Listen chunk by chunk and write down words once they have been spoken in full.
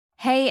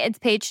Hey, it's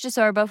Paige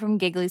DeSorbo from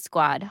Giggly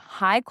Squad.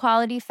 High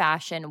quality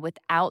fashion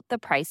without the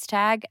price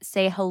tag.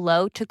 Say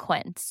hello to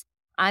Quince.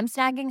 I'm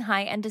snagging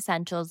high-end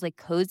essentials like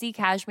cozy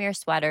cashmere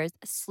sweaters,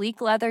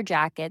 sleek leather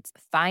jackets,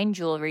 fine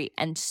jewelry,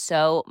 and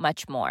so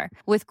much more.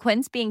 With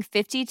Quince being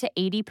 50 to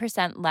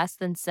 80% less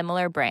than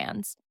similar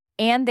brands.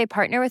 And they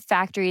partner with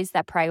factories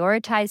that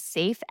prioritize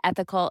safe,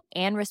 ethical,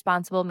 and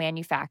responsible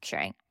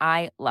manufacturing.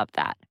 I love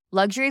that.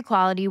 Luxury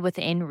quality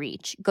within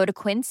reach. Go to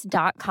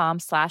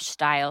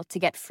quince.com/style to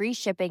get free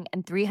shipping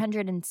and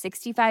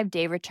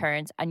 365-day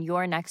returns on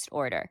your next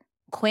order.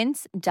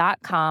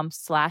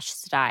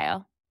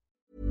 Quince.com/style.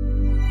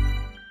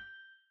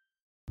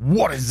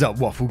 What is up,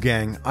 Waffle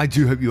Gang? I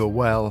do hope you are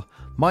well.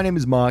 My name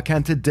is Mark,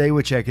 and today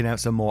we're checking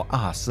out some more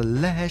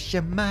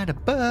r/you might a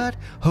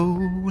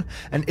butthole.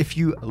 And if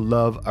you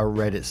love a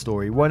Reddit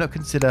story, why not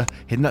consider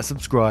hitting that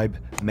subscribe,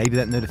 maybe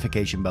that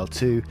notification bell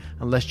too,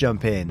 and let's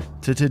jump in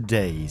to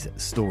today's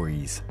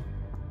stories.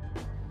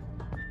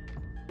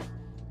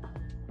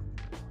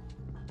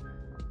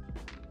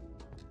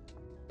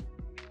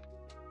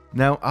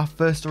 Now, our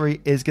first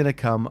story is going to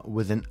come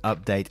with an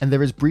update, and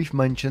there is brief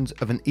mentions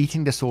of an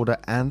eating disorder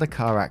and a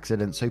car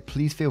accident, so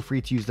please feel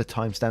free to use the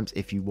timestamps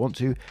if you want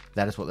to.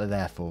 That is what they're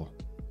there for.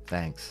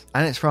 Thanks.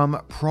 And it's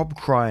from Prob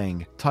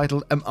Crying,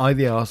 titled, "Am I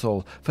the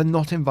Arsehole for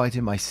not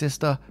inviting my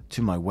sister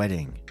to my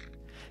wedding?"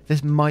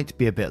 This might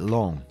be a bit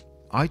long.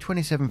 I,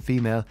 27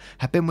 female,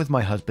 have been with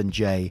my husband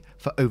Jay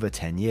for over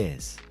 10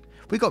 years.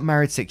 We got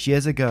married 6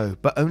 years ago,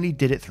 but only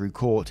did it through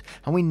court,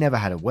 and we never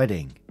had a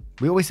wedding.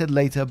 We always said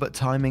later, but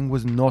timing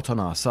was not on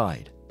our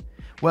side.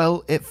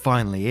 Well, it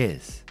finally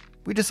is.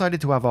 We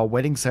decided to have our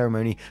wedding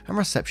ceremony and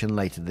reception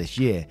later this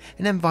year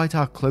and invite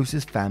our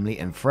closest family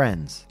and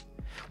friends.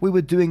 We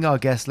were doing our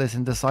guest list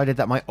and decided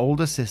that my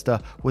older sister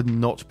would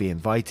not be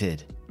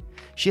invited.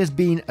 She has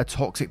been a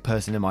toxic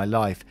person in my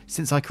life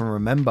since I can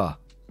remember.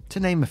 To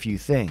name a few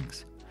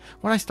things.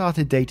 When I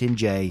started dating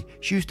Jay,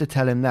 she used to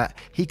tell him that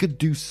he could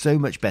do so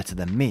much better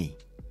than me.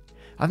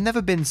 I've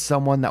never been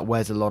someone that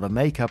wears a lot of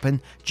makeup,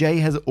 and Jay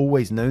has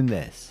always known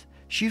this.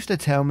 She used to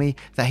tell me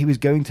that he was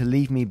going to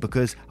leave me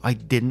because I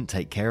didn't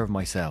take care of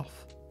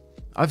myself.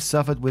 I've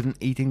suffered with an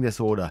eating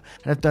disorder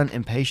and have done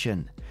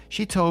inpatient.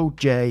 She told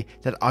Jay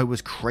that I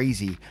was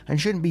crazy and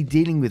shouldn't be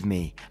dealing with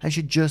me and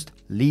should just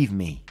leave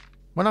me.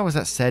 When I was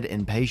at said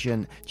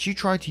inpatient, she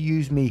tried to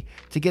use me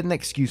to get an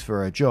excuse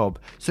for her job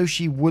so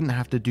she wouldn't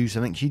have to do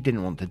something she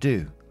didn't want to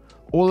do,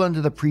 all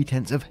under the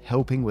pretense of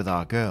helping with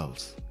our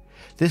girls.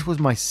 This was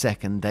my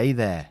second day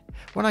there.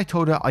 When I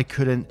told her I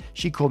couldn't,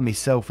 she called me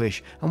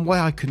selfish and why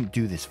I couldn't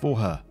do this for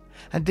her,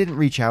 and didn't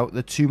reach out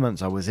the 2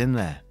 months I was in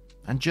there,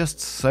 and just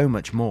so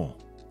much more.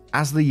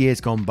 As the years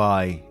gone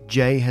by,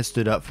 Jay has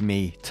stood up for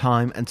me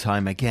time and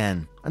time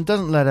again, and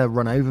doesn't let her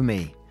run over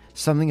me,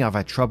 something I've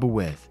had trouble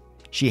with.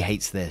 She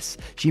hates this.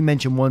 She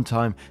mentioned one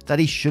time that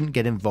he shouldn't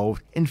get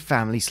involved in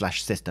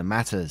family/sister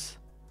matters.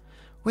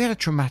 We had a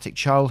traumatic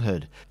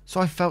childhood,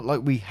 so I felt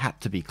like we had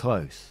to be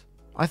close.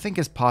 I think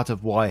it's part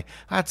of why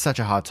I had such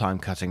a hard time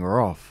cutting her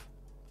off.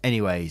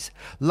 Anyways,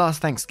 last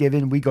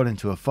Thanksgiving we got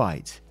into a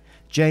fight.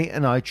 Jay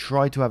and I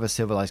tried to have a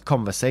civilized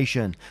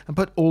conversation and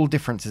put all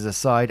differences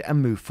aside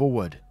and move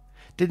forward.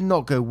 Did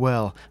not go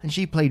well, and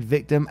she played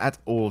victim at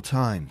all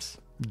times.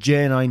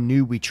 Jay and I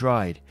knew we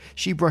tried.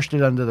 She brushed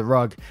it under the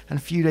rug, and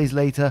a few days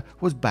later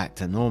was back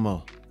to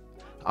normal.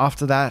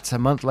 After that, a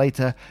month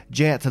later,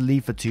 Jay had to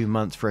leave for 2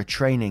 months for a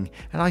training,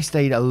 and I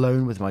stayed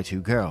alone with my 2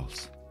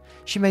 girls.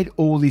 She made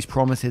all these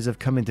promises of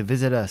coming to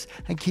visit us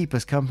and keep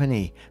us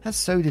company, and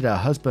so did her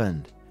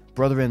husband,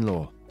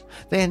 brother-in-law.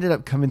 They ended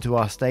up coming to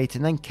our state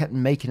and then kept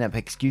making up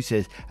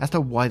excuses as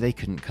to why they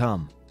couldn't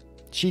come.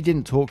 She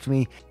didn't talk to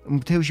me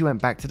until she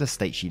went back to the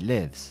state she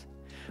lives.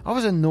 I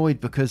was annoyed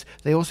because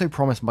they also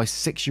promised my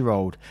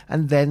 6-year-old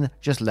and then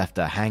just left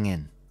her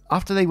hanging.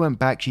 After they went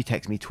back, she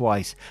texted me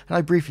twice, and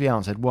I briefly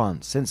answered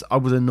once since I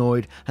was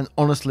annoyed and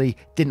honestly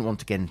didn't want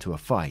to get into a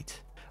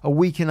fight. A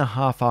week and a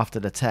half after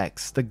the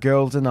text, the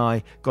girls and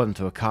I got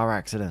into a car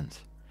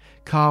accident.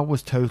 Car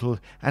was totaled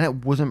and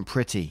it wasn't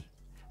pretty.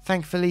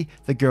 Thankfully,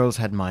 the girls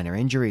had minor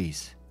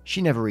injuries.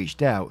 She never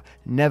reached out,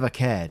 never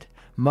cared.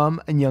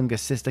 Mum and younger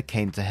sister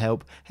came to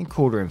help and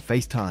called her in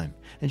FaceTime,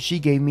 and she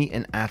gave me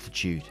an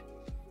attitude.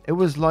 It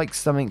was like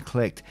something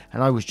clicked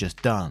and I was just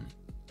done.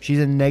 She's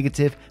a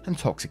negative and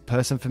toxic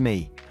person for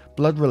me,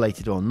 blood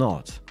related or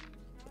not.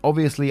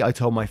 Obviously, I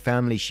told my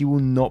family she will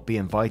not be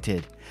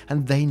invited,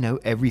 and they know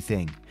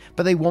everything,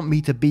 but they want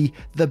me to be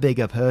the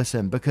bigger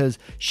person because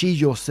she's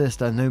your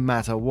sister no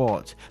matter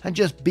what, and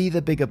just be the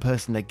bigger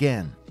person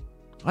again.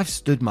 I've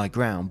stood my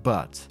ground,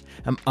 but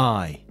am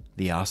I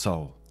the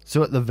arsehole?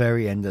 So at the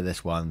very end of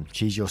this one,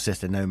 she's your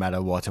sister no matter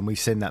what, and we've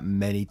seen that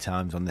many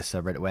times on this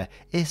subreddit where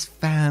it's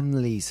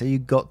family, so you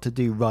got to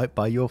do right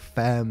by your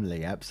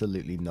family.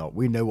 Absolutely not.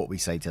 We know what we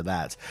say to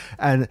that.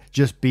 And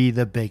just be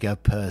the bigger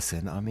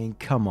person. I mean,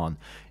 come on.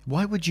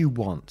 Why would you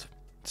want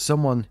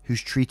someone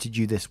who's treated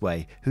you this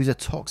way, who's a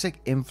toxic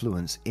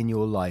influence in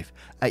your life,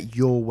 at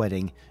your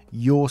wedding,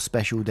 your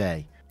special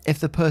day, If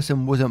the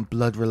person wasn't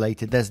blood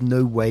related, there's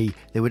no way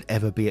they would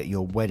ever be at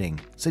your wedding.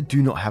 So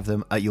do not have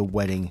them at your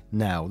wedding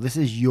now. This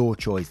is your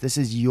choice. This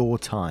is your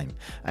time.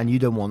 And you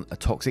don't want a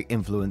toxic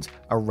influence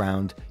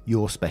around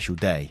your special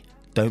day.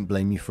 Don't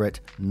blame me for it.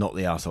 Not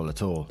the arsehole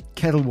at all.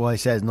 Kettlewise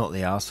says not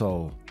the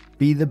arsehole.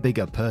 Be the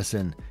bigger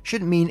person.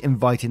 Shouldn't mean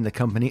inviting the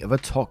company of a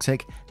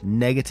toxic,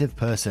 negative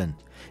person.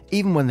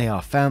 Even when they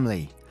are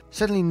family.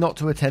 Certainly not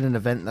to attend an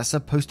event that's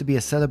supposed to be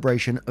a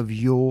celebration of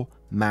your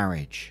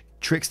marriage.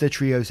 Trickster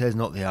Trio says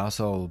not the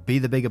arsehole. Be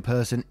the bigger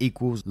person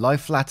equals lie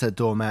flatter,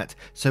 doormat,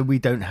 so we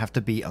don't have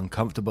to be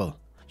uncomfortable.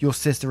 Your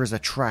sister is a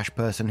trash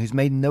person who's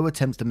made no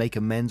attempts to make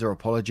amends or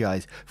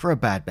apologize for her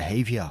bad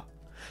behavior.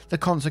 The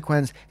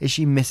consequence is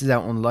she misses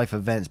out on life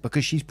events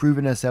because she's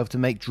proven herself to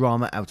make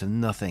drama out of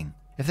nothing.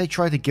 If they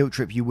try to guilt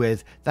trip you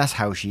with, that's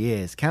how she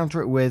is. Counter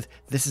it with,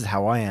 this is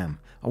how I am.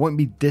 I won't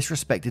be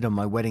disrespected on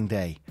my wedding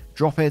day.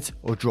 Drop it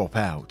or drop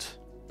out.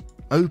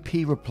 OP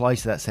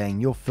replies to that saying,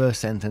 your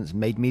first sentence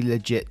made me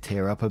legit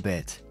tear up a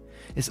bit.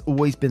 It's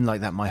always been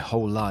like that my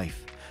whole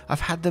life. I've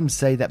had them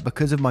say that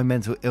because of my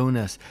mental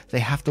illness, they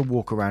have to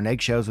walk around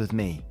eggshells with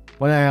me.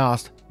 When I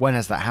asked, when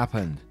has that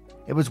happened?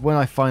 It was when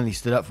I finally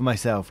stood up for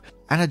myself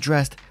and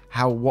addressed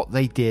how what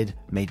they did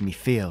made me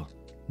feel.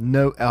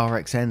 No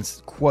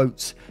RXN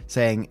quotes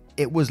saying,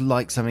 it was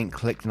like something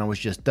clicked and I was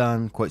just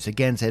done. Quotes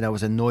again saying I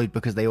was annoyed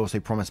because they also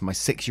promised my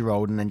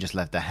 6-year-old and then just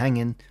left her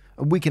hanging.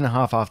 A week and a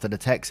half after the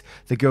text,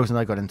 the girls and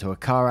I got into a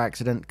car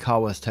accident,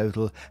 car was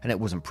total, and it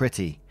wasn't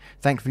pretty.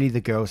 Thankfully,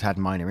 the girls had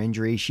minor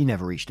injuries, she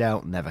never reached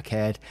out, never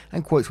cared,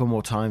 and quotes one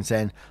more time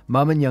saying,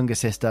 Mum and younger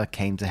sister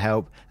came to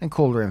help and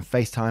called her in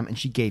FaceTime and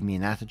she gave me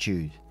an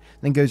attitude.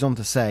 Then goes on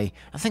to say,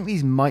 I think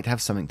these might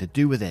have something to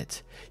do with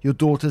it. Your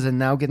daughters are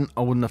now getting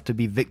old enough to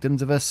be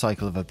victims of a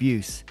cycle of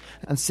abuse,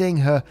 and seeing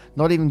her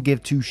not even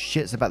give two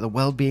shits about the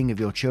well-being of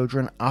your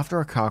children after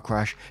a car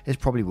crash is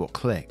probably what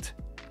clicked.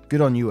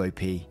 Good on you,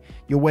 OP.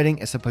 Your wedding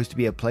is supposed to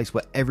be a place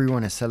where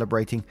everyone is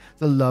celebrating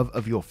the love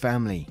of your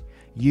family.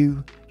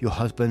 You, your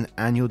husband,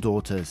 and your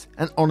daughters.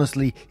 And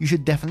honestly, you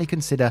should definitely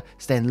consider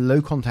staying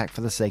low contact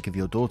for the sake of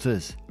your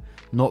daughters.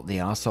 Not the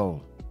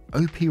arsehole.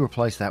 OP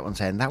replies to that one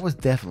saying, that was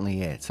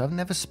definitely it. I've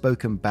never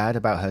spoken bad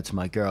about her to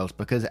my girls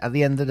because at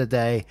the end of the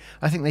day,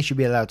 I think they should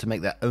be allowed to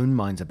make their own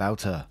minds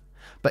about her.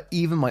 But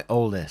even my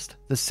oldest,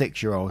 the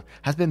 6-year-old,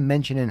 has been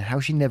mentioning how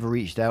she never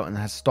reached out and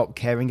has stopped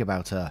caring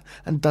about her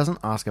and doesn't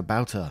ask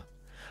about her.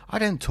 I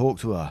don't talk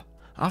to her.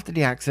 After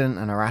the accident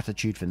and her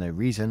attitude for no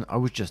reason, I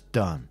was just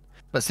done.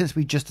 But since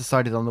we just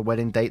decided on the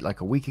wedding date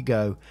like a week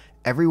ago,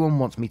 everyone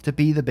wants me to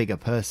be the bigger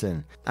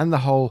person and the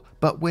whole,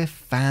 but we're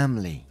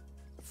family.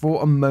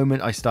 For a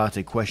moment I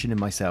started questioning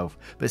myself,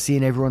 but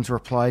seeing everyone's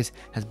replies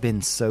has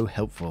been so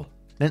helpful.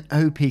 Then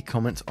OP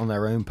comments on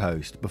their own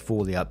post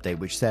before the update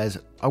which says,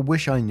 I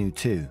wish I knew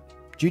too.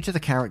 Due to the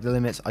character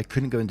limits, I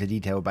couldn't go into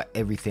detail about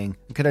everything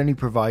and could only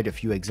provide a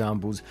few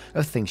examples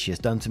of things she has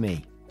done to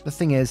me. The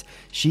thing is,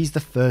 she's the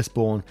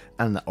firstborn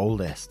and the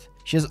oldest.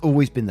 She has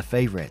always been the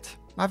favourite.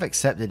 I've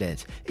accepted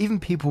it. Even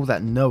people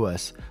that know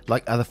us,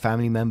 like other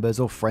family members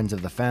or friends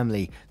of the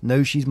family,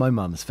 know she's my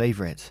mum's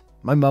favourite.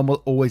 My mum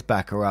will always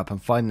back her up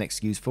and find an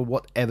excuse for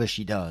whatever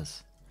she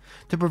does.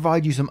 To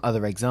provide you some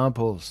other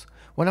examples,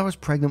 when I was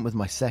pregnant with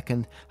my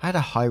second, I had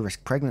a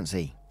high-risk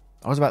pregnancy.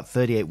 I was about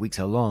 38 weeks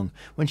along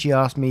when she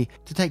asked me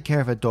to take care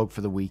of her dog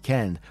for the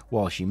weekend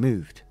while she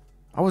moved.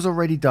 I was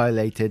already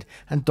dilated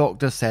and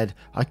doctor said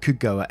I could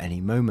go at any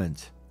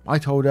moment. I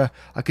told her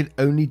I could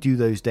only do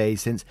those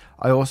days since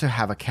I also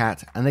have a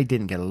cat and they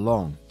didn't get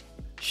along.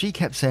 She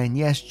kept saying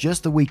yes,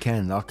 just the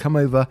weekend, I'll come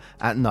over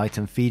at night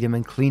and feed him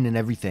and clean and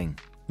everything.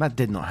 That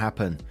did not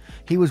happen.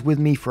 He was with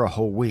me for a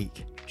whole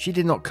week. She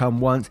did not come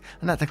once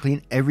and had to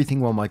clean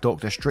everything while my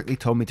doctor strictly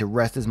told me to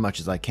rest as much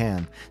as I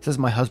can, says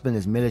my husband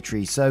is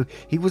military so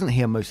he wasn't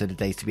here most of the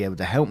days to be able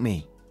to help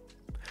me.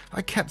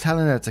 I kept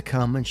telling her to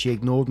come and she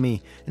ignored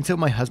me until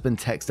my husband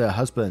texted her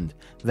husband,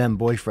 then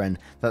boyfriend,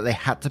 that they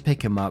had to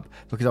pick him up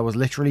because I was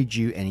literally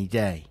due any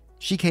day.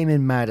 She came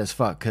in mad as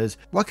fuck because,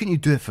 why couldn't you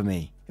do it for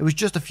me? It was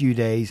just a few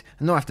days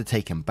and not have to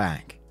take him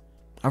back.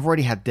 I've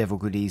already had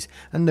difficulties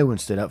and no one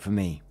stood up for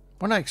me.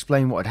 When I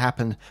explained what had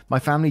happened, my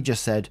family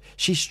just said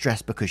she's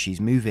stressed because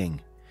she's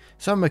moving.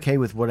 So I'm okay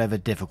with whatever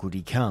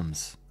difficulty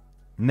comes.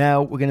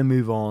 Now we're going to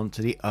move on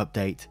to the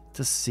update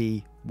to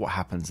see what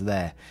happens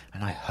there,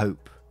 and I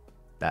hope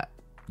that,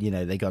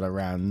 they got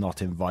around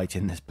not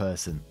inviting this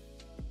person.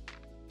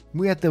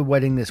 We had the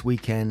wedding this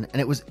weekend and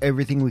it was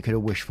everything we could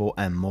have wished for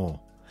and more.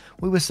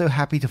 We were so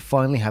happy to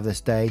finally have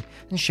this day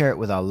and share it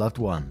with our loved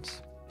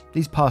ones.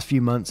 These past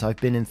few months I've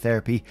been in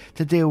therapy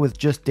to deal with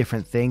just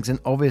different things and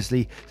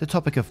obviously the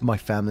topic of my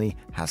family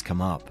has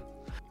come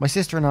up. My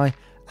sister and I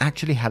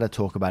actually had a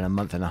talk about a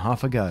month and a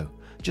half ago,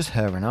 just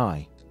her and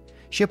I.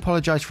 She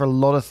apologised for a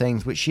lot of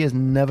things which she has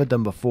never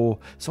done before,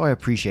 so I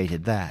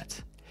appreciated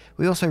that.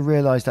 We also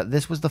realised that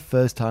this was the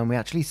first time we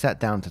actually sat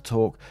down to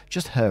talk,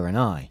 just her and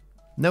I.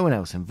 No one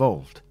else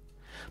involved.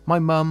 My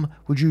mum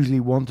would usually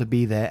want to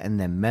be there and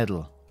then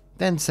meddle,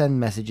 then send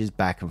messages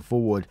back and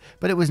forward,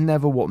 but it was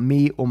never what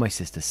me or my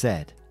sister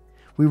said.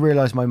 we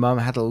realised my mum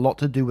had a lot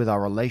to do with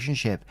our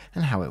relationship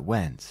and how it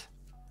went.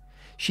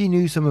 She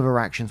knew some of her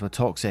actions were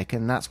toxic,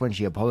 and that's when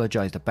she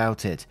apologised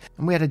about it,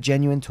 and we had a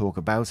genuine talk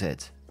about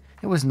it.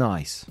 It was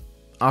nice.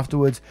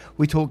 Afterwards,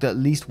 we talked at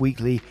least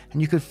weekly,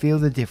 and you could feel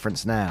the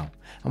difference now,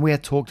 and we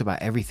had talked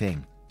about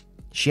everything.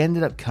 She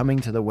ended up coming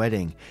to the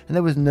wedding, and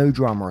there was no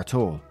drama at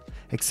all,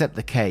 except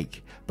the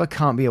cake, but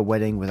can't be a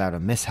wedding without a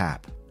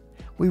mishap.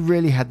 We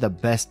really had the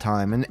best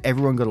time, and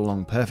everyone got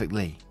along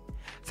perfectly.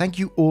 Thank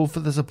you all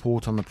for the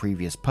support on the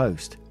previous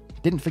post.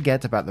 Didn't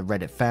forget about the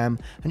Reddit fam,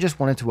 and just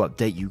wanted to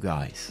update you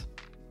guys.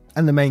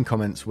 And the main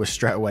comments were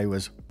straight away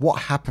was, what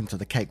happened to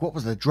the cake? What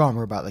was the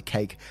drama about the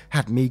cake?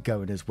 Had me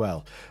going as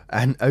well.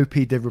 And OP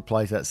did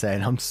reply to that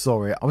saying, I'm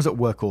sorry, I was at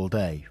work all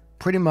day.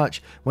 Pretty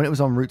much, when it was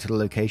en route to the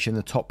location,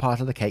 the top part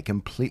of the cake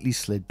completely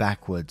slid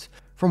backwards,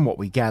 from what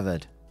we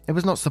gathered. It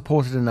was not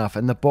supported enough,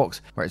 and the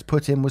box where it's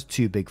put in was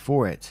too big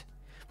for it.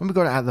 When we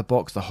got it out of the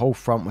box, the whole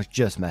front was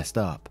just messed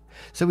up.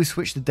 So we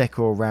switched the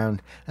decor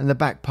around, and the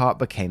back part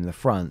became the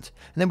front,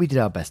 and then we did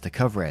our best to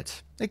cover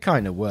it. It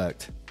kinda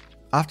worked.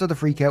 After the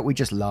freakout, we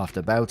just laughed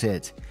about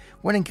it.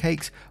 Wedding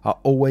cakes are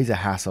always a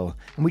hassle,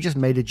 and we just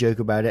made a joke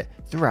about it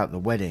throughout the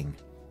wedding.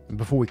 And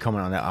before we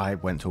comment on it, I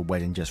went to a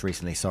wedding just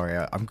recently. Sorry,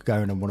 I'm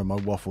going on one of my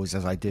waffles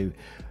as I do.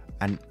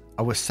 And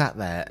I was sat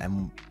there,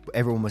 and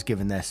everyone was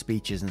giving their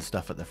speeches and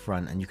stuff at the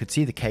front, and you could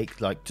see the cake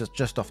like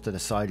just off to the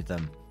side of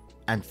them.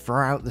 And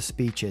throughout the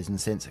speeches, and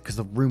since, because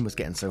the room was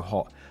getting so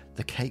hot,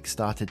 the cake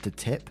started to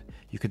tip.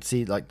 You could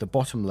see like the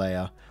bottom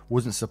layer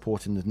wasn't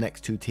supporting the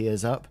next two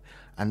tiers up,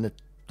 and the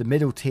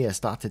middle tier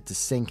started to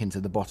sink into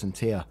the bottom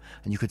tier,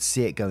 and you could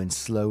see it going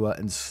slower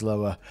and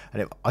slower,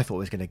 and I thought it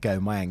was going to go.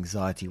 My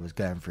anxiety was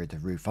going through the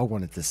roof. I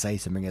wanted to say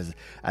something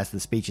as the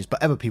speeches,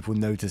 but other people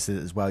noticed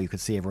it as well. You could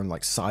see everyone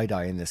like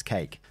side-eyeing this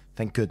cake.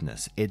 Thank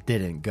goodness it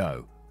didn't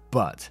go,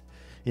 but,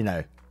 you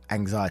know,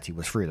 anxiety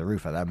was through the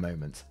roof at that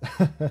moment.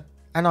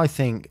 And I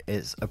think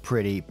it's a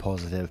pretty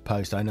positive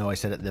post. I know I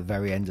said at the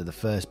very end of the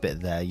first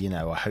bit there, you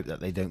know, I hope that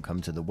they don't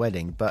come to the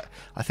wedding, but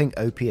I think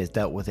OP has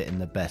dealt with it in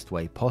the best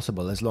way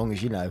possible, as long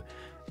as, you know,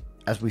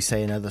 as we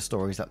say in other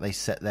stories, that they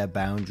set their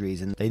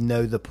boundaries and they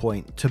know the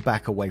point to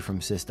back away from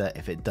sister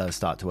if it does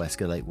start to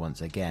escalate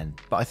once again.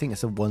 But I think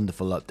it's a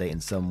wonderful update in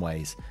some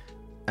ways.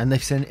 And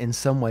they've said in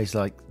some ways,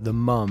 like, the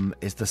mum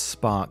is the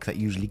spark that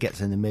usually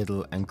gets in the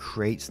middle and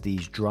creates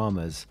these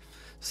dramas.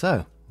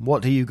 So,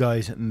 what do you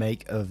guys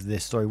make of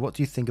this story? What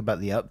do you think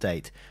about the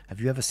update? Have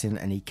you ever seen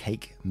any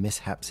cake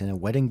mishaps in a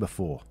wedding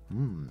before?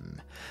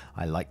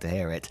 I like to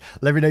hear it.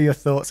 Let me know your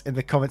thoughts in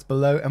the comments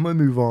below, and we'll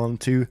move on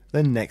to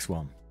the next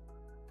one.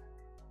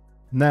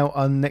 Now,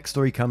 our next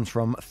story comes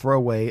from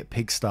Throwaway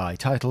Pigsty,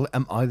 titled,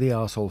 Am I the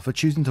Arsehole for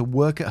choosing to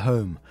work at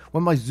home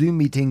when my Zoom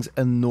meetings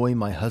annoy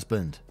my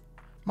husband?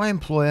 My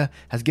employer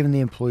has given the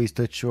employees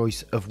the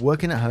choice of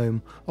working at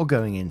home or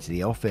going into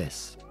the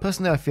office.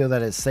 Personally, I feel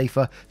that it's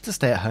safer to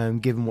stay at home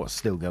given what's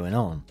still going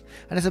on,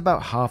 and it's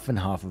about half and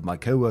half of my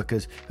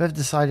co-workers who have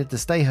decided to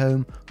stay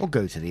home or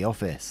go to the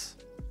office.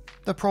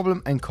 The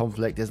problem and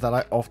conflict is that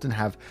I often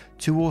have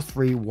 2 or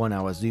 3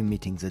 one-hour Zoom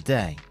meetings a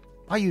day.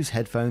 I use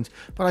headphones,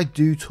 but I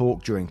do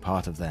talk during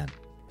part of them.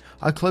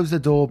 I close the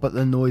door, but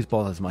the noise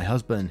bothers my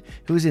husband,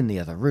 who is in the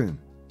other room.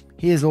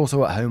 He is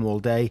also at home all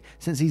day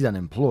since he's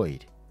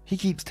unemployed. He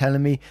keeps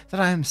telling me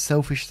that I am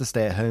selfish to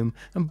stay at home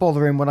and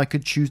bother him when I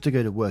could choose to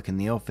go to work in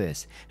the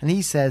office, and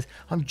he says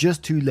I'm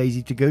just too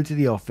lazy to go to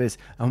the office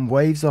and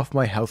waves off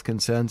my health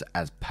concerns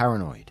as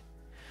paranoid.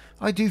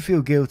 I do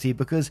feel guilty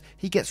because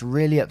he gets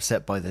really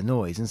upset by the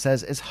noise and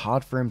says it's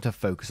hard for him to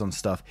focus on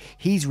stuff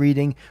he's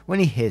reading when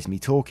he hears me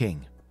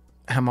talking.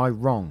 Am I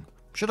wrong?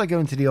 Should I go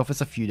into the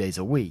office a few days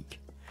a week?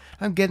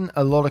 I'm getting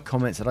a lot of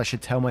comments that I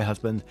should tell my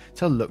husband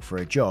to look for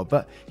a job,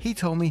 but he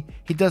told me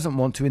he doesn't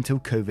want to until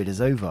COVID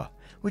is over,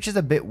 which is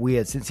a bit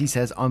weird since he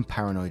says I'm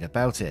paranoid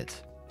about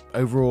it.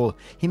 Overall,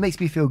 he makes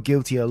me feel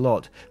guilty a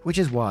lot, which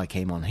is why I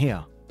came on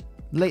here.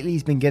 Lately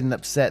he's been getting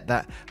upset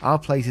that our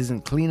place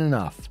isn't clean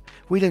enough.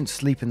 We don't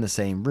sleep in the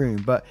same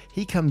room, but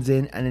he comes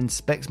in and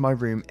inspects my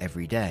room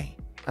every day.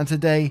 And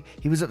today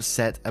he was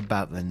upset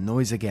about the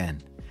noise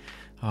again.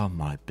 Oh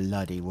my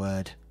bloody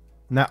word.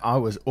 Now, I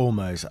was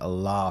almost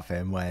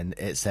laughing when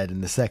it said in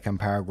the second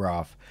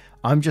paragraph,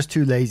 I'm just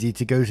too lazy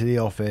to go to the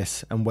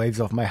office, and waves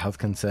off my health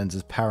concerns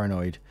as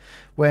paranoid.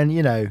 When,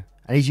 you know,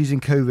 and he's using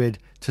COVID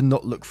to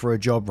not look for a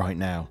job right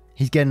now.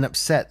 He's getting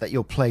upset that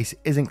your place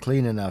isn't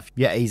clean enough,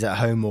 yet he's at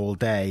home all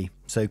day,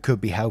 so could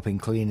be helping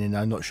cleaning.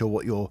 I'm not sure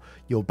what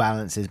your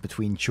balance is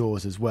between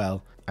chores as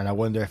well. And I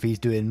wonder if he's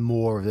doing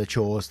more of the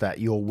chores that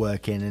you're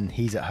working and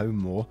he's at home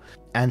more.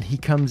 And he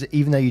comes,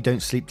 even though you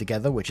don't sleep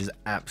together, which is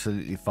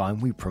absolutely fine.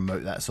 We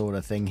promote that sort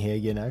of thing here,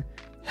 you know.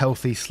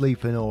 Healthy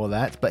sleep and all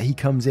that. But he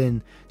comes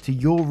in to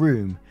your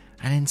room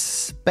and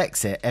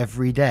inspects it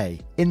every day.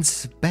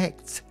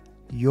 Inspect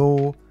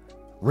your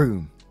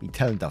room. You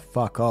tell him to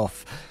fuck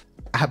off.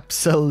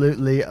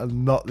 Absolutely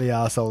not the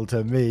arsehole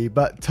to me,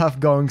 but Tough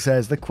Gong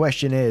says the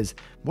question is,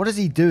 what is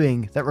he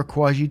doing that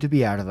requires you to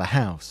be out of the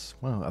house?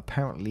 Well,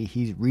 apparently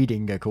he's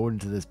reading according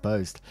to this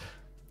post.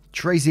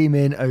 Tracy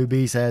Min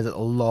OB says,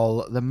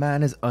 lol, the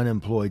man is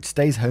unemployed,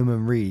 stays home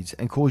and reads,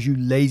 and calls you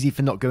lazy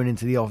for not going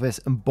into the office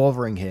and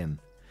bothering him.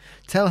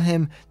 Tell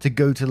him to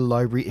go to the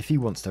library if he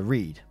wants to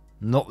read.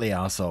 Not the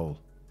arsehole.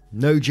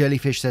 No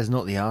Jellyfish says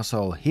not the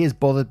arsehole. He is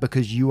bothered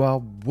because you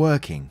are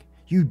working.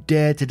 You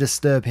dare to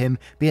disturb him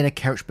being a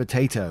couch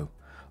potato.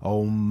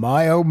 Oh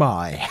my, oh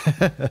my.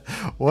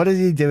 What is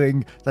he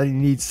doing that he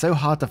needs so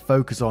hard to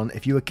focus on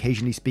if you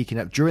occasionally speaking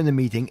up during the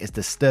meeting is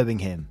disturbing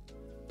him?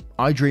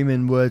 I Dream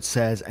in Words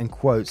says, and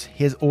quotes,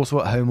 he is also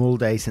at home all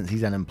day since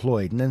he's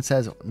unemployed, and then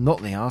says, not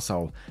the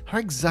arsehole. How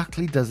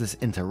exactly does this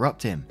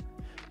interrupt him?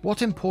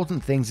 What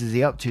important things is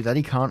he up to that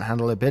he can't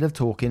handle a bit of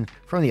talking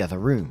from the other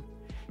room?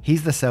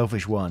 He's the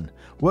selfish one.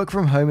 Work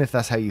from home if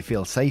that's how you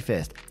feel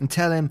safest, and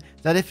tell him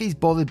that if he's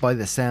bothered by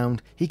the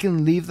sound, he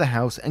can leave the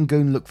house and go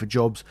and look for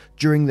jobs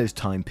during those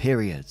time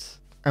periods.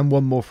 And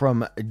one more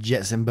from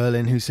Jetson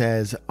Berlin, who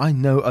says, I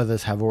know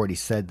others have already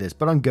said this,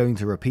 but I'm going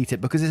to repeat it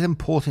because it's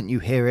important you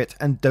hear it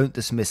and don't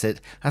dismiss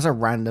it as a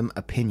random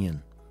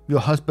opinion.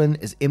 Your husband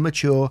is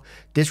immature,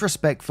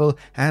 disrespectful,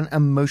 and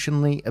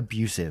emotionally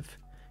abusive,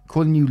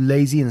 calling you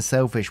lazy and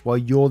selfish while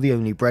you're the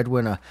only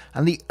breadwinner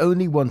and the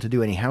only one to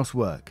do any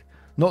housework.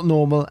 Not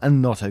normal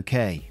and not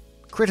okay.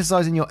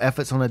 Criticizing your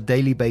efforts on a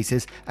daily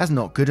basis as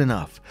not good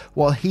enough,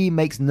 while he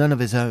makes none of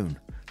his own.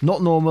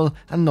 Not normal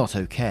and not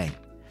okay.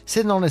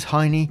 Sitting on his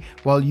hiney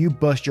while you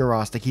bust your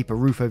ass to keep a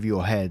roof over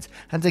your heads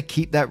and to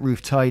keep that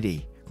roof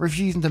tidy.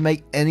 Refusing to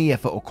make any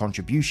effort or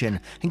contribution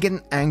and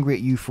getting angry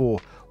at you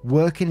for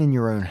working in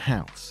your own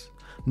house.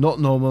 Not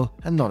normal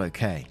and not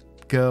okay.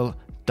 Girl,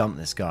 dump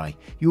this guy.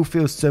 You'll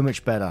feel so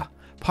much better.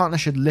 Partner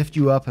should lift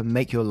you up and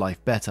make your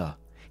life better.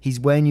 He's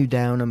weighing you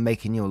down and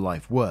making your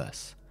life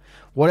worse.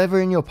 Whatever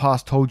in your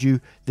past told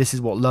you this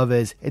is what love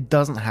is, it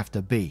doesn't have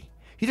to be.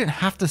 You don't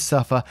have to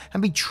suffer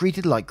and be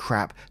treated like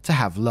crap to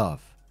have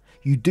love.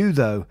 You do,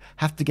 though,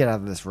 have to get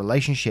out of this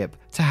relationship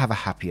to have a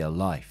happier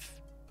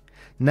life.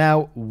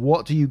 Now,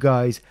 what do you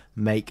guys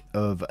make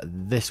of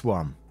this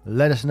one?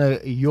 Let us know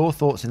your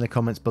thoughts in the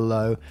comments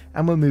below,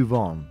 and we'll move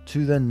on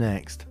to the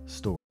next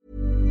story.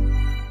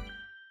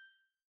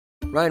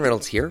 Ryan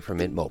Reynolds here from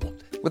Mint Mobile.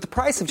 With the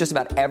price of just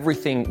about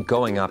everything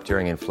going up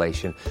during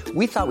inflation,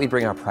 we thought we'd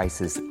bring our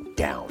prices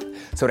down.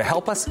 So to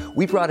help us,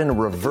 we brought in a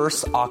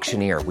reverse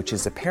auctioneer, which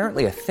is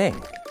apparently a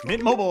thing.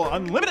 Mint Mobile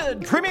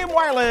Unlimited Premium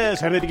Wireless.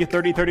 How to get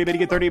 30, 30, bit to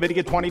get 30, bit to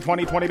get 20,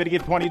 20, 20, bit to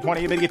get 20,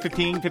 20, bit to get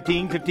 15,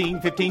 15,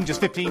 15, 15,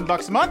 just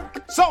 $15 a month?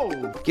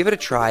 Sold! Give it a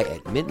try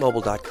at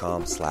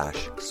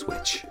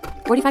mintmobile.com/switch.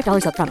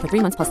 $45 up front for 3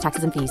 months plus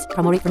taxes and fees.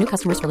 Promo rate for new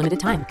customers for limited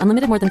time.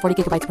 Unlimited more than 40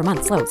 gigabytes per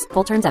month. Slows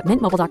full terms at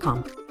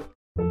mintmobile.com.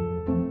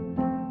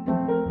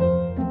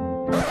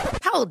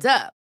 Hold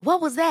up. What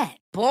was that?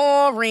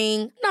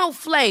 Boring. No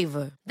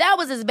flavor. That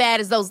was as bad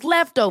as those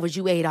leftovers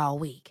you ate all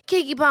week.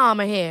 Keke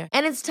Palmer here,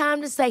 and it's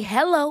time to say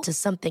hello to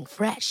something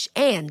fresh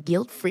and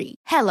guilt-free.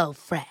 Hello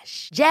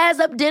Fresh. Jazz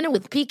up dinner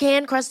with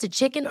pecan-crusted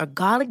chicken or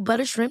garlic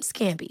butter shrimp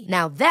scampi.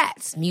 Now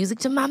that's music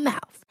to my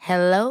mouth.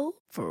 Hello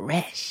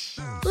Fresh.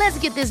 Let's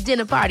get this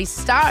dinner party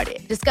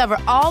started. Discover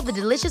all the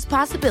delicious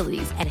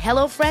possibilities at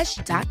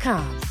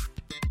hellofresh.com.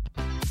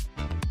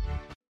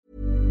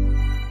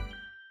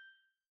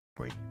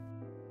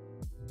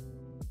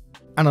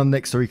 And our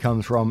next story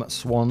comes from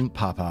Swan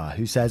Papa,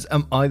 who says,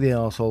 am I the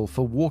arsehole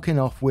for walking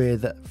off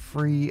with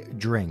free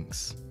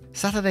drinks?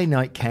 Saturday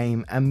night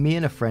came and me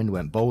and a friend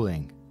went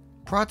bowling.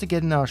 Prior to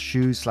getting our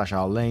shoes /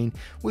 our lane,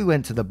 we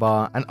went to the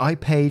bar and I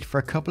paid for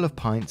a couple of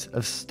pints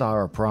of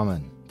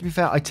Staropramen. To be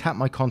fair, I tapped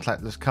my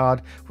contactless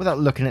card without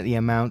looking at the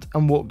amount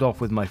and walked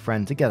off with my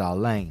friend to get our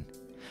lane.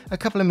 A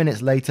couple of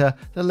minutes later,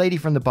 the lady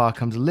from the bar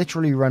comes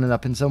literally running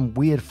up in some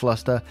weird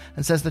fluster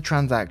and says the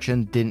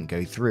transaction didn't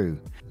go through,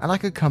 and I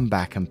could come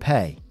back and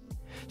pay.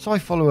 So I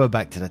follow her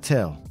back to the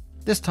till.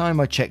 This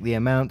time I check the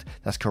amount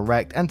that's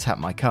correct and tap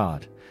my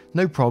card.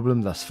 No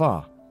problem thus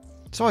far.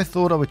 So I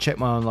thought I would check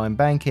my online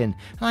banking,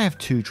 and I have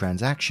 2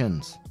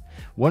 transactions.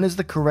 One is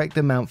the correct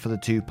amount for the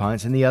 2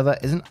 pints and the other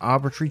is an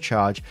arbitrary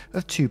charge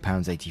of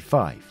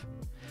 £2.85.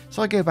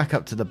 So I go back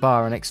up to the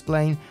bar and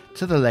explain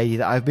to the lady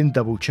that I've been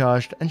double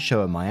charged and show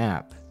her my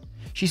app.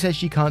 She says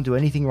she can't do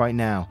anything right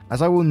now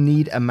as I will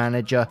need a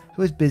manager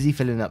who is busy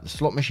filling up the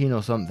slot machine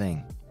or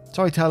something.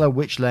 So I tell her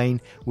which lane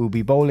we'll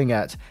be bowling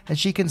at and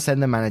she can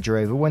send the manager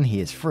over when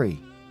he is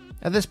free.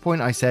 At this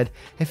point I said,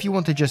 if you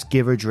want to just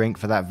give her a drink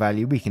for that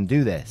value we can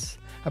do this.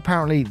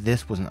 Apparently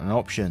this wasn't an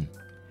option.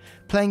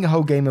 Playing a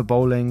whole game of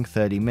bowling,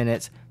 30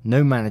 minutes,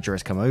 no manager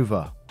has come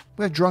over.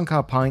 We have drunk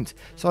our pint,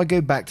 so I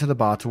go back to the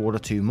bar to order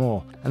 2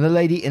 more, and the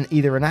lady, in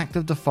either an act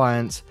of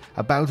defiance,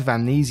 a bout of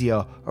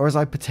amnesia, or as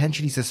I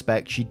potentially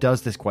suspect she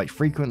does this quite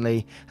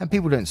frequently and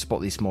people don't spot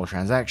these small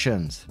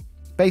transactions,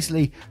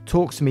 basically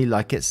talks to me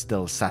like it's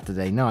still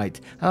Saturday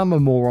night and I'm a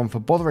moron for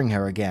bothering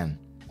her again.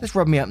 This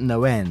rubbed me up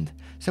no end,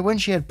 so when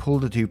she had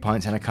pulled the 2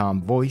 pints in a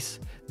calm voice,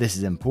 this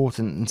is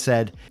important, and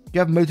said, you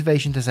have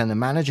motivation to send a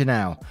manager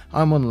now,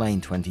 I'm on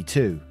lane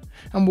 22,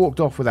 and walked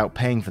off without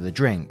paying for the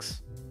drinks.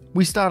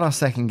 We start our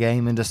second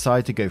game and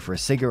decide to go for a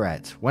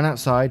cigarette. When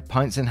outside,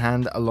 pints in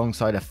hand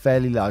alongside a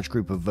fairly large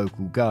group of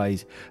vocal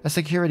guys, a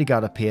security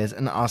guard appears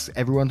and asks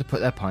everyone to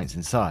put their pints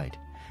inside.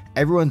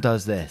 Everyone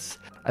does this.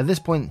 At this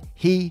point,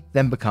 he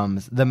then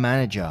becomes the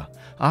manager,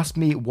 asked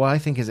me why I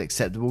think it's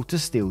acceptable to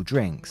steal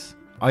drinks.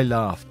 I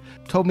laughed,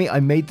 told me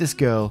I made this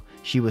girl,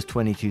 she was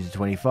 22 to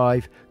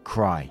 25,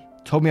 cry.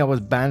 Told me I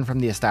was banned from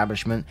the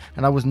establishment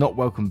and I was not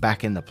welcome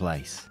back in the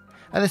place.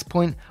 At this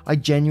point, I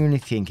genuinely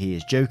think he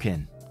is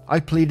joking. I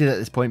pleaded at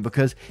this point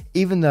because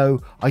even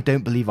though I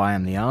don't believe I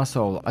am the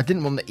arsehole, I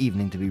didn't want the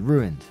evening to be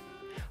ruined.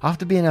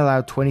 After being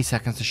allowed 20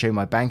 seconds to show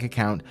my bank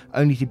account,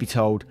 only to be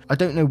told, I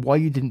don't know why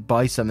you didn't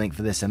buy something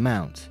for this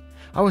amount.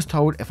 I was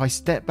told if I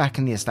stepped back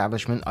in the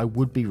establishment, I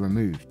would be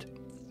removed.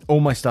 All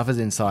my stuff is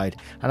inside,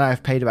 and I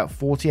have paid about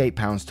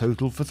 £48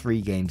 total for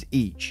 3 games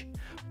each.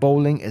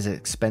 Bowling is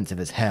expensive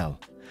as hell.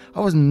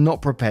 I was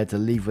not prepared to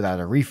leave without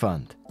a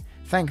refund.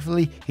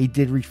 Thankfully, he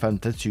did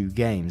refund the 2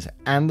 games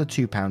and the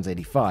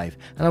 £2.85,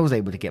 and I was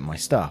able to get my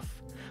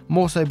stuff.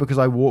 More so because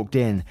I walked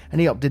in and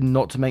he opted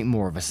not to make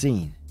more of a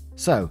scene.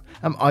 So,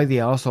 am I the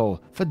arsehole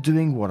for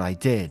doing what I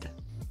did?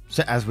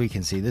 So as we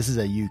can see, this is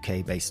a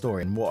UK based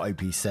story, and what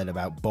OP said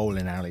about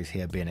bowling alleys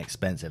here being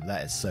expensive,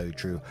 that is so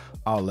true.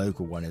 Our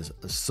local one is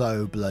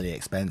so bloody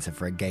expensive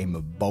for a game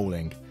of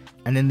bowling.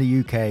 And in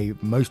the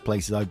UK, most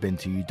places I've been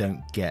to, you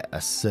don't get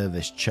a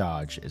service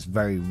charge. It's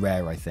very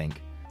rare, I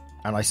think.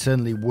 And I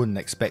certainly wouldn't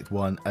expect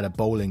one at a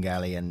bowling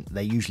alley, and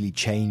they usually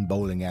chain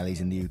bowling alleys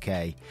in the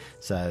UK.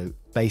 So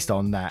based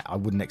on that, I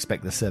wouldn't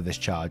expect the service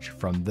charge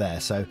from there.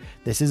 So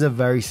this is a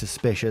very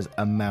suspicious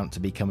amount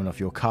to be coming off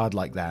your card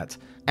like that.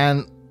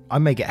 And I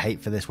may get hate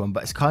for this one,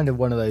 but it's kind of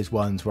one of those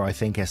ones where I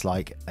think it's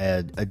like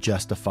a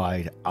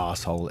justified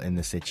arsehole in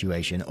the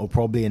situation, or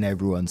probably an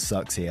everyone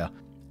sucks here.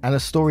 And a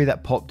story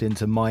that popped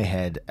into my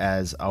head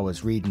as I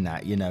was reading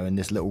that, in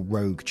this little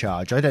rogue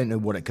charge, I don't know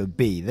what it could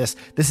be. This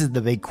is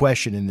the big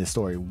question in this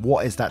story.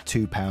 What is that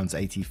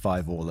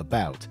 £2.85 all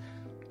about?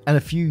 And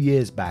a few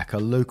years back, a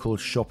local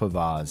shop of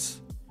ours,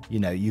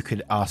 you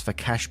could ask for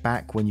cash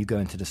back when you go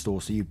into the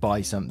store. So you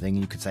buy something,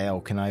 you could say,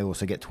 oh, can I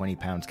also get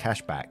 £20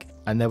 cash back?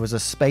 And there was a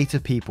spate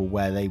of people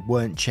where they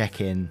weren't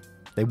checking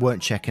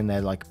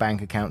their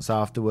bank accounts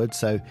afterwards.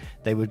 So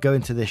they would go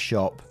into this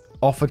shop,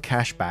 offered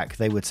cash back,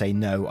 they would say,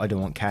 no, I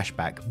don't want cash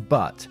back,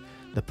 but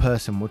the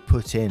person would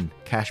put in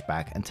cash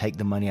back and take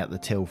the money out the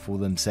till for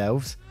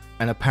themselves.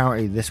 And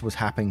apparently this was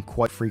happening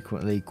quite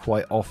frequently,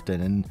 quite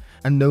often,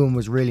 and no one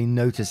was really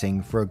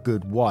noticing for a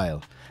good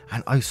while.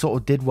 And I sort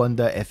of did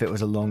wonder if it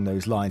was along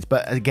those lines.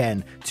 But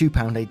again,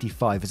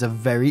 £2.85 is a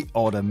very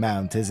odd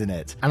amount, isn't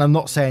it? And I'm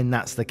not saying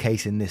that's the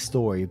case in this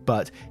story,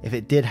 but if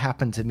it did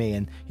happen to me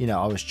and,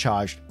 I was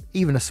charged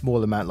even a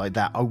small amount like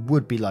that, I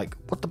would be like,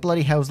 what the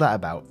bloody hell's that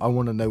about? I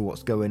want to know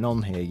what's going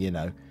on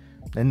here,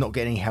 And not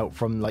getting help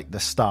from the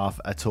staff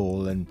at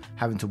all, and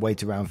having to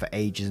wait around for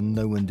ages and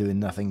no one doing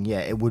nothing.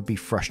 Yeah, it would be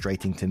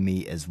frustrating to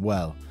me as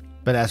well.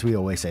 But as we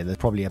always say, there's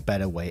probably a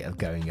better way of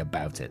going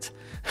about it.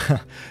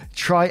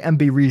 Try and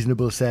be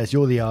reasonable says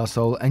you're the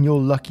arsehole and you're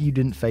lucky you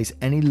didn't face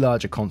any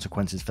larger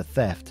consequences for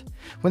theft.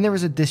 When there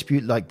is a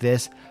dispute like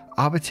this,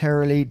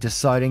 arbitrarily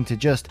deciding to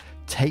just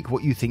take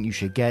what you think you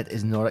should get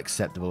is not an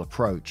acceptable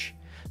approach.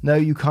 No,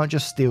 you can't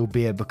just steal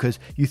beer because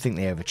you think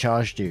they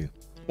overcharged you.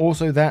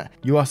 Also, that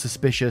you are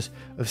suspicious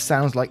of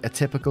sounds like a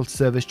typical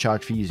service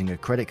charge for using a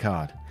credit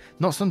card,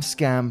 not some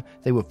scam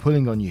they were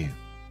pulling on you.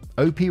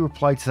 OP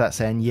replied to that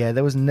saying, yeah,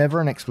 there was never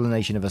an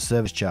explanation of a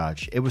service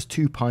charge. It was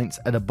 2 pints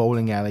at a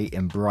bowling alley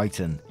in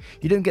Brighton.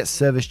 You don't get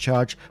service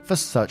charge for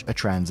such a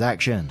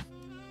transaction.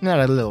 Now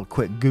I had a little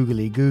quick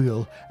googly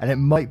Google, and it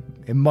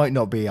might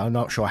not be, I'm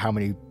not sure how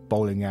many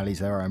bowling alleys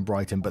there are in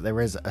Brighton, but there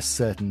is a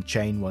certain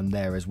chain one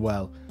there as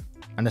well.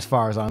 And as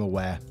far as I'm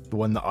aware, the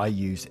one that I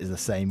use is the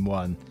same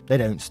one. They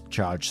don't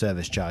charge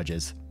service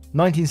charges.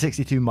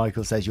 1962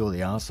 Michael says you're the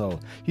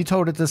arsehole. You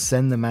told her to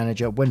send the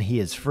manager when he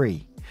is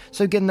free.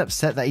 So getting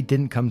upset that he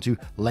didn't come to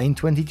lane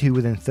 22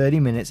 within 30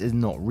 minutes is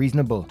not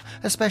reasonable,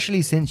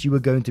 especially since you were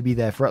going to be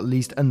there for at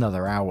least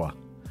another hour.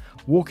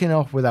 Walking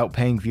off without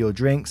paying for your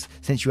drinks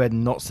since you had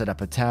not set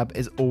up a tab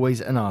is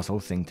always an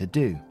arsehole thing to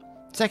do.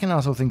 Second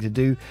arsehole thing to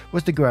do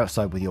was to go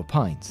outside with your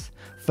pints.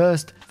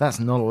 First, that's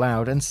not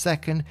allowed, and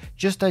second,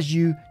 just as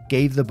you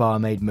gave the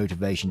barmaid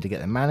motivation to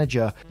get the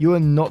manager, you are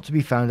not to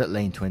be found at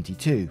lane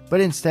 22, but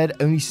instead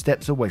only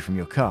steps away from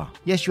your car.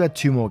 Yes, you had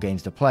 2 more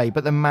games to play,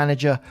 but the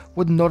manager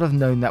would not have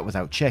known that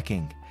without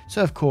checking,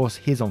 so of course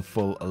he's on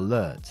full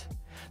alert.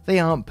 They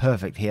aren't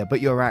perfect here, but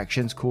your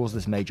actions caused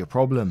this major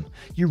problem.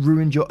 You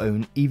ruined your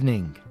own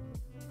evening.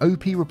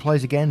 OP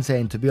replies again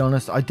saying, to be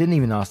honest, I didn't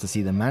even ask to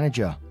see the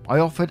manager. I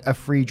offered a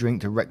free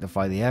drink to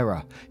rectify the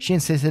error. She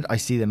insisted I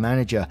see the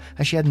manager,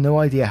 as she had no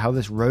idea how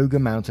this rogue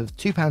amount of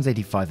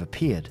 £2.85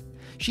 appeared.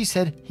 She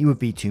said he would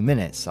be 2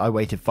 minutes. I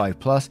waited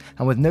 5+,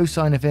 and with no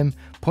sign of him,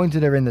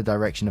 pointed her in the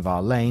direction of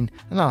our lane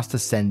and asked to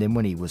send him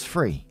when he was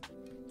free.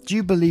 Do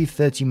you believe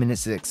 30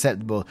 minutes is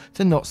acceptable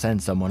to not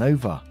send someone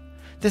over?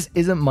 This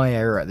isn't my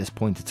error at this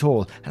point at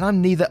all, and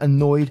I'm neither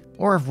annoyed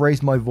or have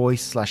raised my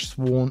voice /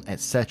 sworn,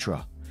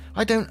 etc.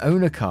 I don't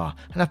own a car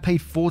and I've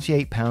paid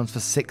 £48 for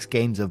 6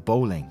 games of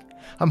bowling.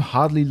 I'm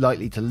hardly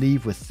likely to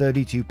leave with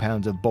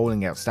 £32 of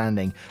bowling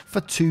outstanding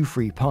for 2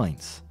 free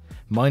pints,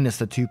 minus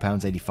the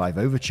 £2.85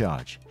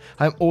 overcharge.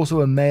 I'm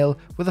also a male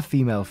with a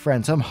female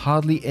friend, so I'm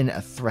hardly in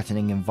a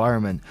threatening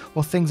environment,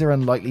 or things are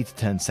unlikely to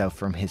turn south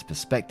from his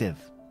perspective.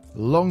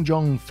 Long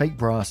John Fake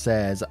Bra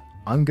says,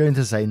 I'm going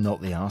to say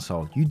not the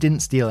arsehole. You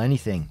didn't steal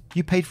anything.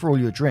 You paid for all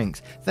your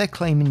drinks. They're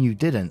claiming you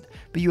didn't,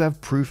 but you have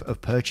proof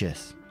of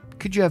purchase.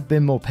 Could you have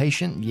been more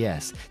patient?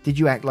 Yes. Did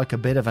you act like a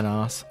bit of an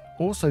arse?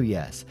 Also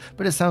yes,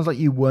 but it sounds like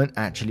you weren't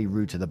actually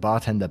rude to the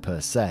bartender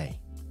per se.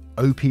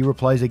 OP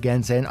replies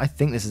again saying, I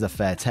think this is a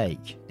fair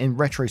take. In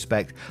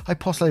retrospect, I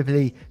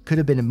possibly could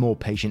have been more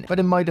patient, but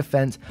in my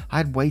defense, I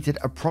had waited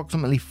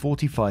approximately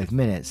 45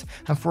 minutes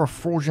and for a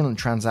fraudulent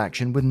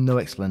transaction with no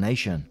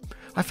explanation.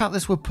 I felt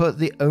this would put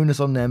the onus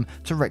on them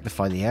to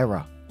rectify the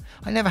error.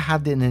 I never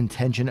had an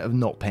intention of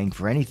not paying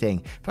for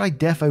anything, but I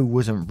defo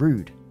wasn't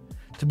rude.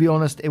 To be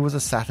honest, it was a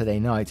Saturday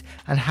night,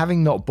 and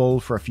having not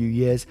bowled for a few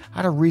years, I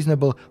had a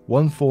reasonable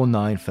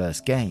 149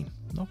 first game.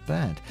 Not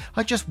bad.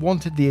 I just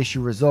wanted the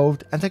issue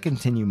resolved and to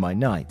continue my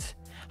night.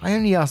 I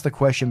only asked the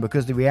question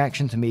because the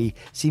reaction to me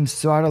seems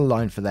so out of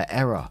line for their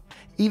error,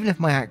 even if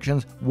my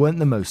actions weren't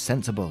the most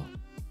sensible.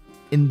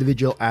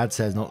 Individual ad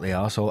says not the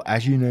arsehole.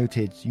 As you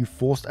noted, you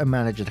forced a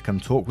manager to come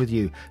talk with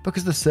you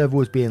because the server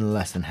was being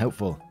less than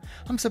helpful.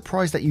 I'm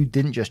surprised that you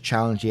didn't just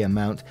challenge the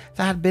amount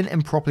that had been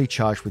improperly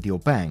charged with your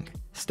bank.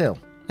 Still,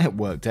 it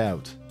worked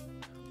out.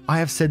 I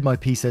have said my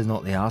piece, says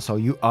not the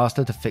arsehole. You asked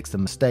her to fix the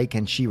mistake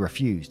and she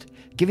refused.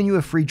 Giving you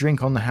a free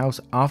drink on the house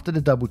after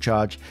the double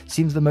charge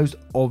seems the most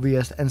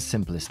obvious and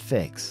simplest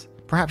fix.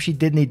 Perhaps she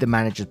did need the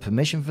manager's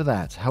permission for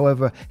that,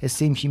 however, it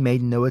seems she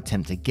made no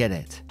attempt to get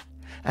it.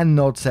 And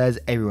Nod says,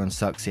 everyone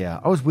sucks here.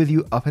 I was with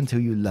you up until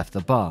you left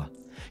the bar.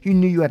 You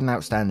knew you had an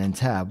outstanding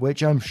tab,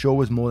 which I'm sure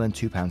was more than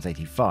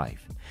 £2.85.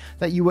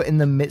 That you were in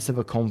the midst of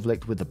a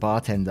conflict with the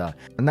bartender,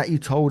 and that you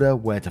told her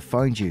where to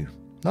find you.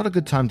 Not a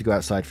good time to go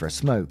outside for a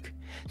smoke.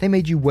 They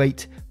made you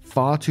wait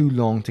far too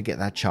long to get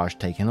that charge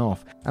taken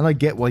off, and I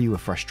get why you were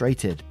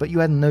frustrated, but you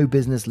had no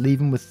business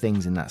leaving with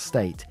things in that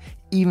state,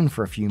 even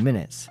for a few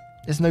minutes.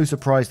 It's no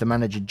surprise the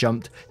manager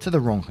jumped to the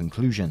wrong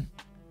conclusion.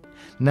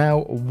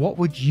 Now, what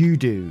would you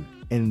do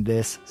in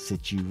this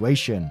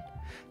situation?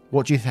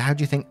 How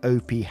do you think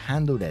OP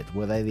handled it?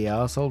 Were they the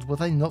arseholes? Were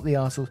they not the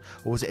arseholes?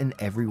 Or was it an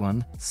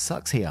everyone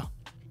sucks here?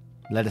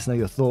 Let us know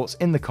your thoughts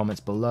in the comments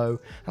below,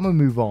 and we'll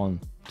move on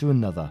to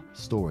another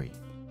story.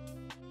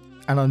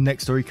 And our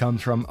next story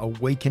comes from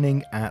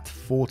Awakening at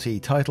 40,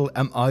 titled,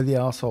 Am I the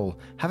Arsehole?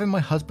 Having my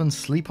husband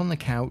sleep on the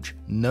couch,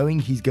 knowing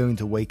he's going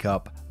to wake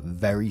up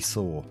very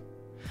sore.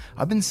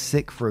 I've been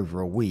sick for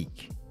over a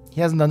week.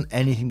 He hasn't done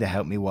anything to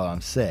help me while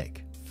I'm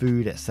sick,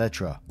 food,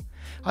 etc.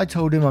 I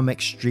told him I'm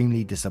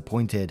extremely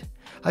disappointed.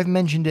 I've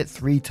mentioned it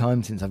 3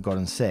 times since I've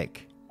gotten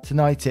sick.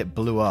 Tonight it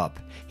blew up.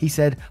 He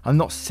said I'm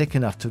not sick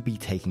enough to be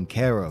taken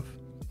care of.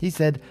 He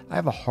said I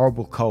have a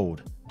horrible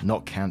cold,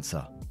 not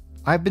cancer.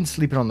 I've been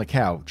sleeping on the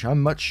couch.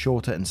 I'm much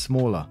shorter and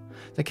smaller.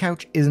 The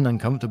couch isn't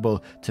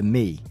uncomfortable to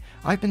me.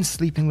 I've been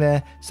sleeping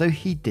there so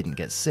he didn't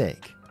get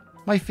sick.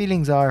 My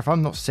feelings are, if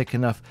I'm not sick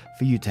enough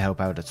for you to help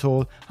out at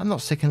all, I'm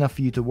not sick enough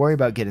for you to worry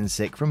about getting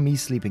sick from me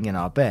sleeping in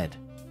our bed.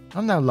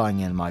 I'm now lying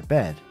in my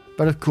bed.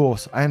 But of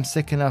course, I am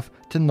sick enough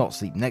to not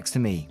sleep next to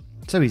me,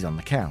 so he's on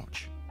the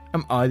couch.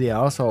 Am I the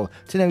arsehole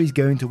to know he's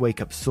going to wake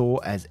up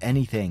sore as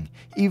anything,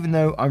 even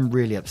though I'm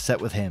really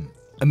upset with him?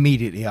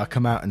 Immediately I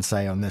come out and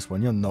say on this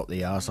one, you're not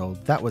the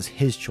arsehole. That was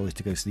his choice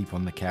to go sleep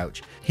on the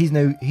couch. He's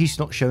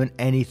not showing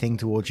anything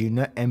towards you,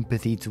 no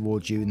empathy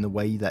towards you in the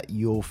way that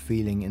you're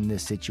feeling in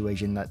this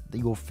situation, that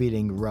you're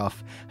feeling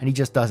rough, and he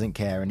just doesn't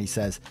care, and he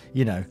says,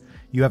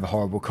 you have a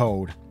horrible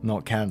cold,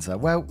 not cancer.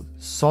 Well,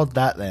 sod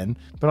that then.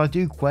 But I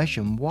do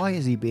question, why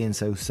is he being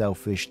so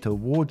selfish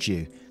towards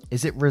you?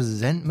 Is it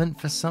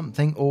resentment for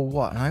something or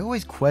what? And I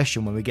always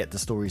question when we get to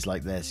stories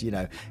like this,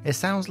 it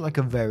sounds like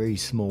a very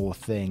small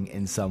thing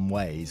in some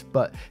ways,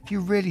 but if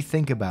you really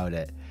think about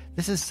it,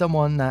 this is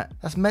someone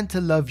that's meant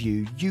to love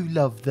you, you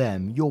love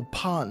them, you're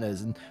partners,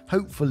 and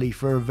hopefully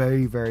for a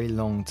very, very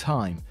long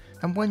time.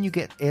 And when you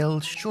get ill,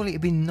 surely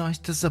it'd be nice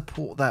to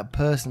support that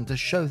person, to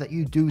show that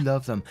you do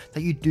love them,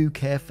 that you do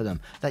care for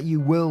them, that you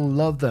will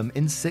love them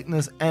in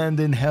sickness and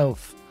in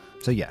health.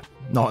 So yeah,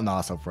 not an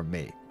arsehole from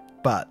me.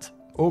 But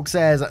Orc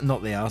says,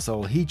 not the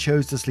arsehole. He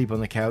chose to sleep on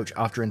the couch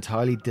after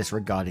entirely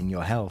disregarding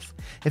your health.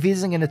 If he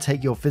isn't going to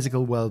take your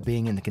physical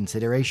well-being into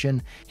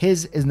consideration,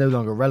 his is no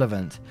longer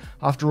relevant.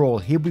 After all,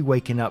 he'll be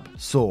waking up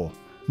sore,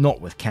 not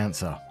with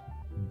cancer.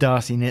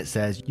 Darcy Knit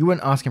says, you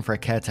weren't asking for a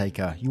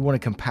caretaker, you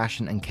wanted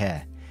compassion and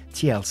care.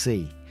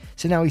 TLC.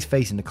 So now he's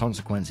facing the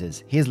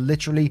consequences. He is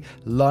literally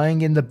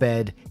lying in the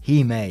bed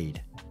he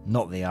made.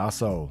 Not the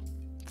arsehole.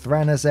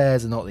 Thrana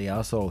says, not the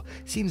arsehole.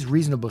 Seems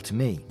reasonable to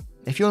me.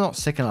 If you're not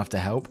sick enough to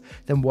help,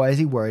 then why is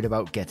he worried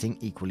about getting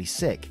equally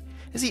sick?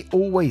 Is he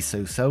always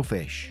so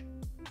selfish?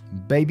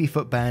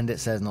 Babyfoot Bandit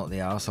says, not the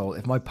arsehole.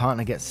 If my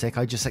partner gets sick,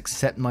 I just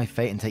accept my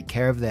fate and take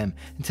care of them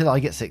until I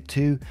get sick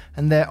too,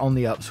 and they're on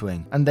the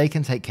upswing, and they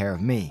can take care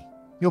of me.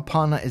 your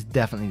partner is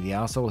definitely the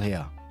arsehole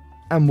here.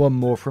 And one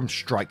more from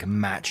Strike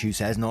Match, who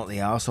says not the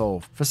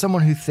arsehole. For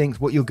someone who thinks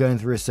what you're going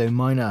through is so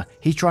minor,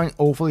 he's trying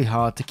awfully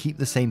hard to keep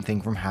the same thing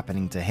from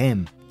happening to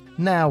him.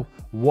 Now,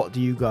 what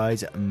do you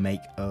guys make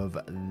of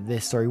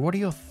this story? What are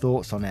your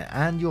thoughts on it,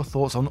 and your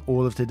thoughts on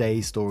all of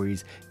today's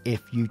stories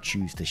if you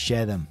choose to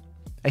share them?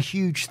 A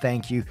huge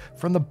thank you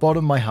from the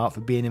bottom of my heart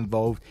for being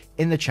involved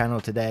in the channel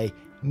today.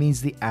 It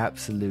means the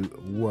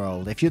absolute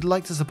world. If you'd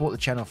like to support the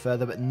channel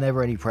further but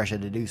never any pressure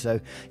to do so,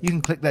 you can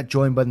click that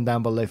join button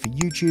down below for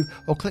YouTube,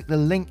 or click the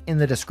link in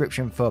the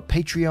description for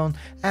Patreon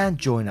and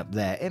join up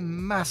there. It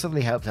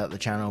massively helps out the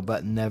channel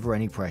but never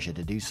any pressure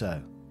to do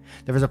so.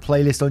 There is a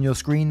playlist on your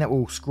screen that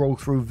will scroll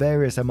through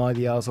various Am I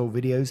the Arsehole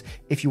videos.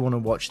 If you want to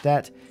watch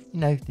that,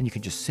 then you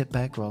can just sit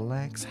back,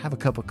 relax, have a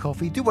cup of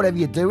coffee, do whatever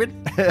you're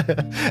doing,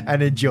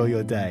 and enjoy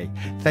your day.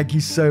 Thank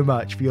you so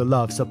much for your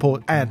love,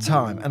 support, and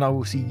time, and I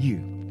will see you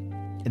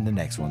in the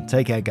next one.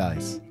 Take care,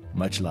 guys.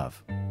 Much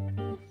love.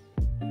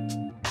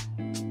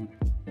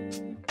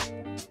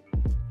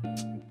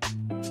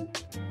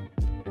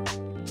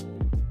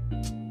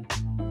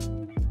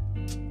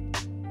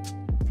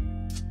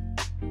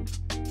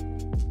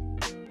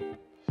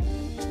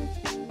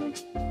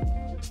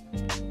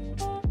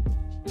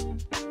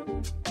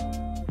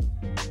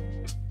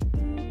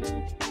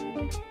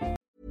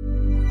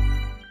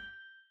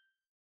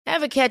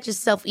 Ever catch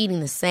yourself eating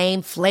the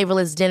same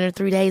flavorless dinner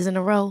 3 days in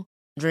a row?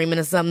 Dreaming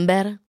of something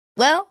better?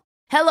 Well,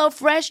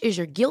 HelloFresh is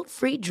your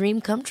guilt-free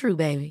dream come true,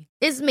 baby.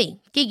 It's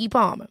me, Keke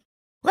Palmer.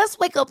 Let's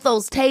wake up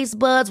those taste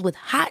buds with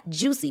hot,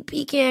 juicy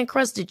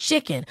pecan-crusted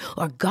chicken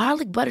or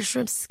garlic butter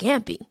shrimp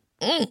scampi.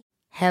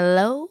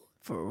 Hello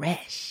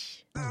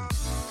Fresh.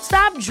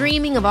 Stop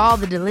dreaming of all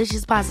the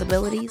delicious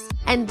possibilities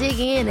and dig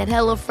in at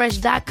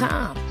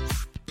HelloFresh.com.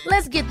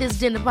 Let's get this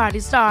dinner party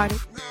started.